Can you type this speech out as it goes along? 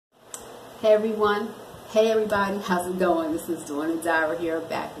Hey everyone, hey everybody, how's it going? This is Dawn and Dyra here,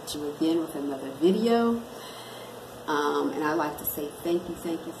 back with you again with another video. And I'd like to say thank you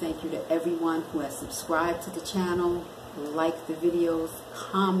to everyone who has subscribed to the channel, liked the videos,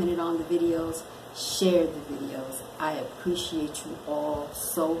 commented on the videos, shared the videos. I appreciate you all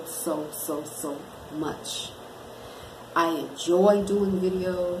so much. I enjoy doing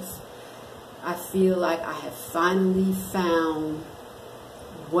videos. I feel like I have finally found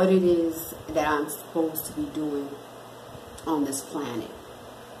what it is that I'm supposed to be doing on this planet.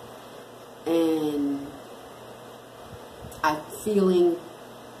 And I'm feeling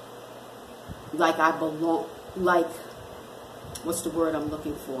like I belong, like, what's the word I'm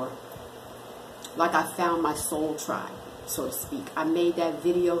looking for? Like I found my soul tribe, so to speak. I made that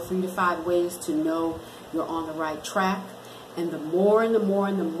video, 3 to 5 ways to know you're on the right track. And the more and the more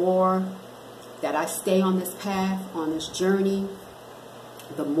and the more that I stay on this path, on this journey,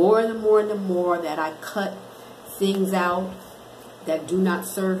 the more and the more and the more that I cut things out that do not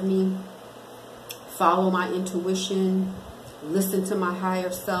serve me, follow my intuition, listen to my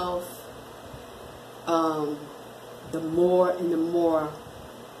higher self, the more and the more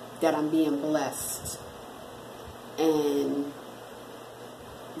that I'm being blessed. And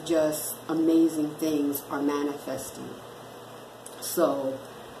just amazing things are manifesting. So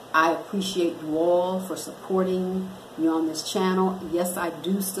I appreciate you all for supporting me on this channel. Yes, I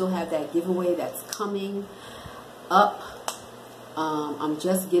do still have that giveaway that's coming up. I'm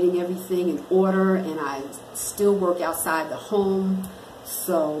just getting everything in order, and I still work outside the home.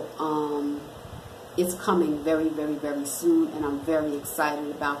 So it's coming very soon, and I'm very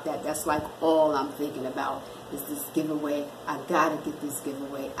excited about that. That's like all I'm thinking about is this giveaway. I gotta get this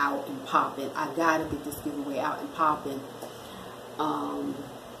giveaway out and popping. I gotta get this giveaway out and popping.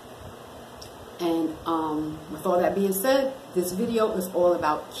 With all that being said, this video is all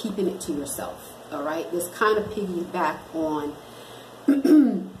about keeping it to yourself. All right, this kind of piggyback on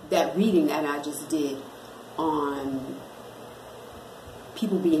that reading that I just did on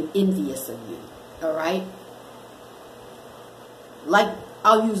people being envious of you. All right, like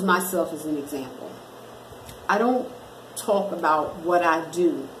I'll use myself as an example. I don't talk about what I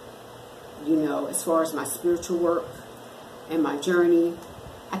do, you know, as far as my spiritual work and my journey.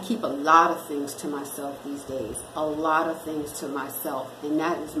 I keep a lot of things to myself these days, a lot of things to myself, and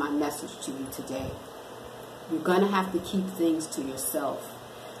that is my message to you today. You're going to have to keep things to yourself.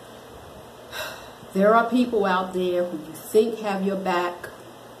 There are people out there who you think have your back,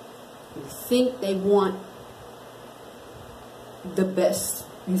 you think they want the best,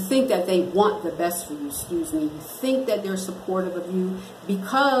 you think that they want the best for you, excuse me, you think that they're supportive of you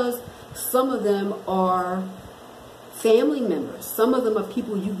because some of them are family members. Some of them are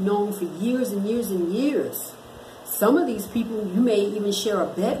people you've known for years and years and years. Some of these people you may even share a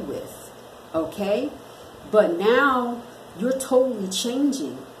bed with, okay? But now you're totally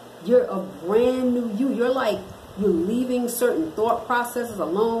changing. You're a brand new you. You're leaving certain thought processes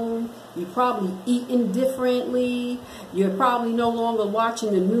alone. You're probably eating differently. You're probably no longer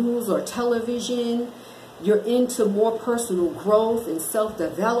watching the news or television. You're into more personal growth and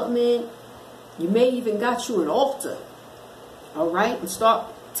self-development. You may even got you an altar. All right, and start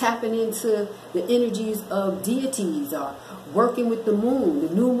tapping into the energies of deities, or working with the moon,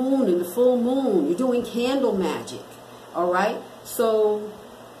 the new moon and the full moon. You're doing candle magic. All right, so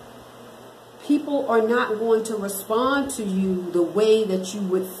people are not going to respond to you the way that you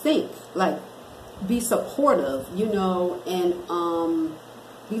would think. Like, be supportive, you know, and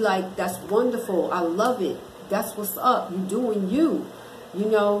be like, that's wonderful, I love it, that's what's up, you're doing you. You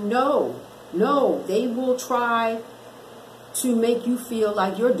know, no, they will try to make you feel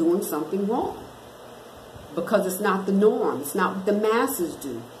like you're doing something wrong because it's not the norm. It's not what the masses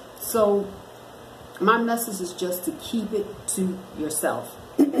do. So my message is just to keep it to yourself.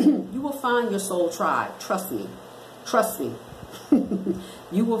 You will find your soul tribe. Trust me. Trust me.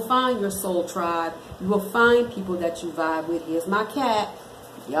 You will find your soul tribe. You will find people that you vibe with. Here's my cat.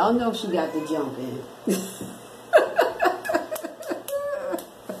 Y'all know she got to jump in.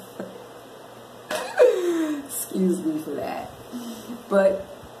 Excuse me for that. But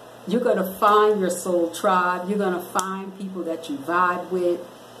you're going to find your soul tribe. You're going to find people that you vibe with.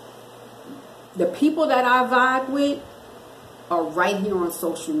 The people that I vibe with are right here on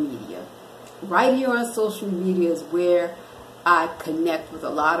social media. Right here on social media is where I connect with a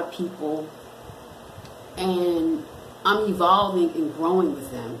lot of people. And I'm evolving and growing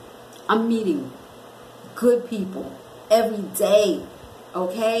with them. I'm meeting good people every day.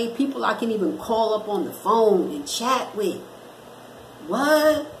 Okay, people I can even call up on the phone and chat with.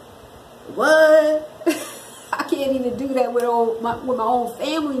 What? I can't even do that with my own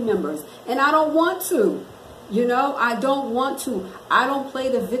family members. And I don't want to. You know, I don't want to. I don't play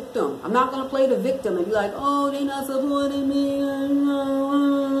the victim. I'm not going to play the victim and be like, oh, they're not supporting me.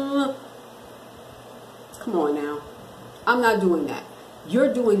 Come on now. I'm not doing that.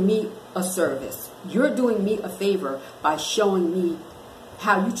 You're doing me a service. You're doing me a favor by showing me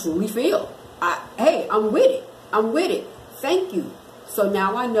how you truly feel. Hey, I'm with it. I'm with it. Thank you. So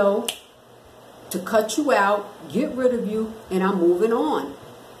now I know to cut you out, get rid of you, and I'm moving on.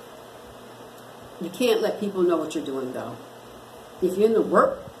 You can't let people know what you're doing, though. If you're in the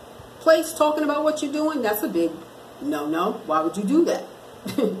workplace talking about what you're doing, that's a big no-no. Why would you do that?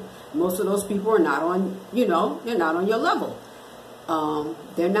 Most of those people are not on, you know, they're not on your level.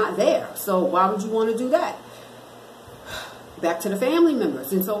 They're not there. So why would you want to do that? Back to the family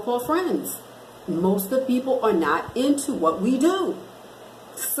members and so-called friends. Most of the people are not into what we do.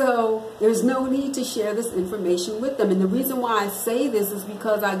 So there's no need to share this information with them. And the reason why I say this is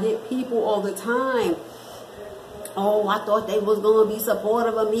because I get people all the time. Oh, I thought they was going to be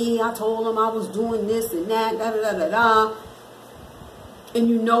supportive of me. I told them I was doing this and that, da-da-da-da-da. And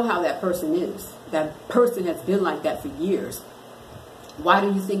you know how that person is. That person has been like that for years. Why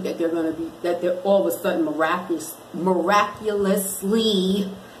do you think that they're going to be, that they're all of a sudden miraculously,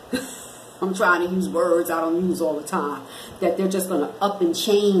 I'm trying to use words I don't use all the time, that they're just going to up and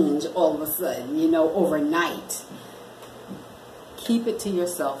change all of a sudden, you know, overnight? Keep it to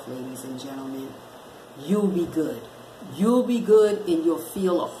yourself, ladies and gentlemen. You'll be good. You'll be good and you'll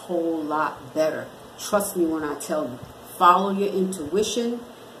feel a whole lot better. Trust me when I tell you. Follow your intuition.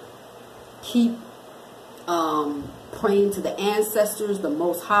 Keep praying to the ancestors, the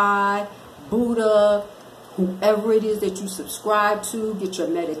Most High, Buddha, whoever it is that you subscribe to. Get your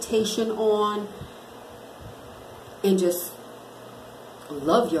meditation on. And just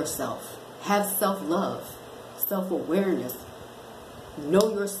love yourself. Have self-love, self-awareness.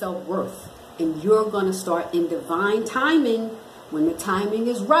 Know your self-worth. And you're going to start in divine timing. When the timing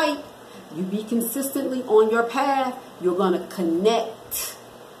is right, you be consistently on your path, you're going to connect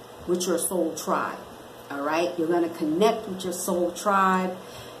with your soul tribe. All right? You're going to connect with your soul tribe.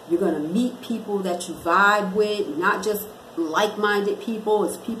 You're going to meet people that you vibe with, not just like-minded people.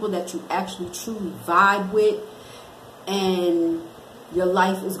 It's people that you actually truly vibe with. And your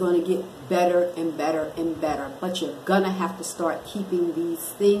life is going to get better and better and better. But you're going to have to start keeping these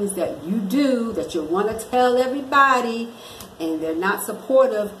things that you do, that you want to tell everybody, and they're not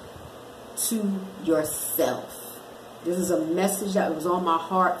supportive, to yourself. This is a message that was on my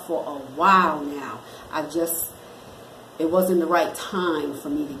heart for a while now. It wasn't the right time for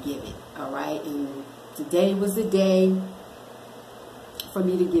me to give it. All right. And today was the day for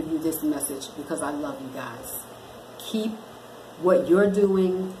me to give you this message because I love you guys. Keep what you're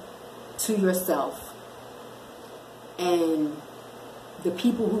doing to yourself, and the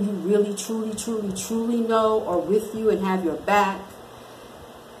people who you really, truly, truly, truly know are with you and have your back.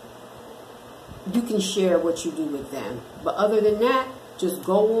 You can share what you do with them. But other than that, just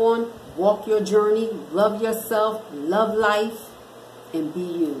go on, walk your journey, love yourself, love life, and be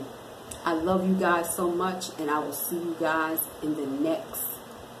you. I love you guys so much, and I will see you guys in the next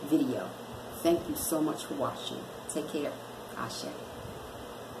video. Thank you so much for watching. Take care. Ashe.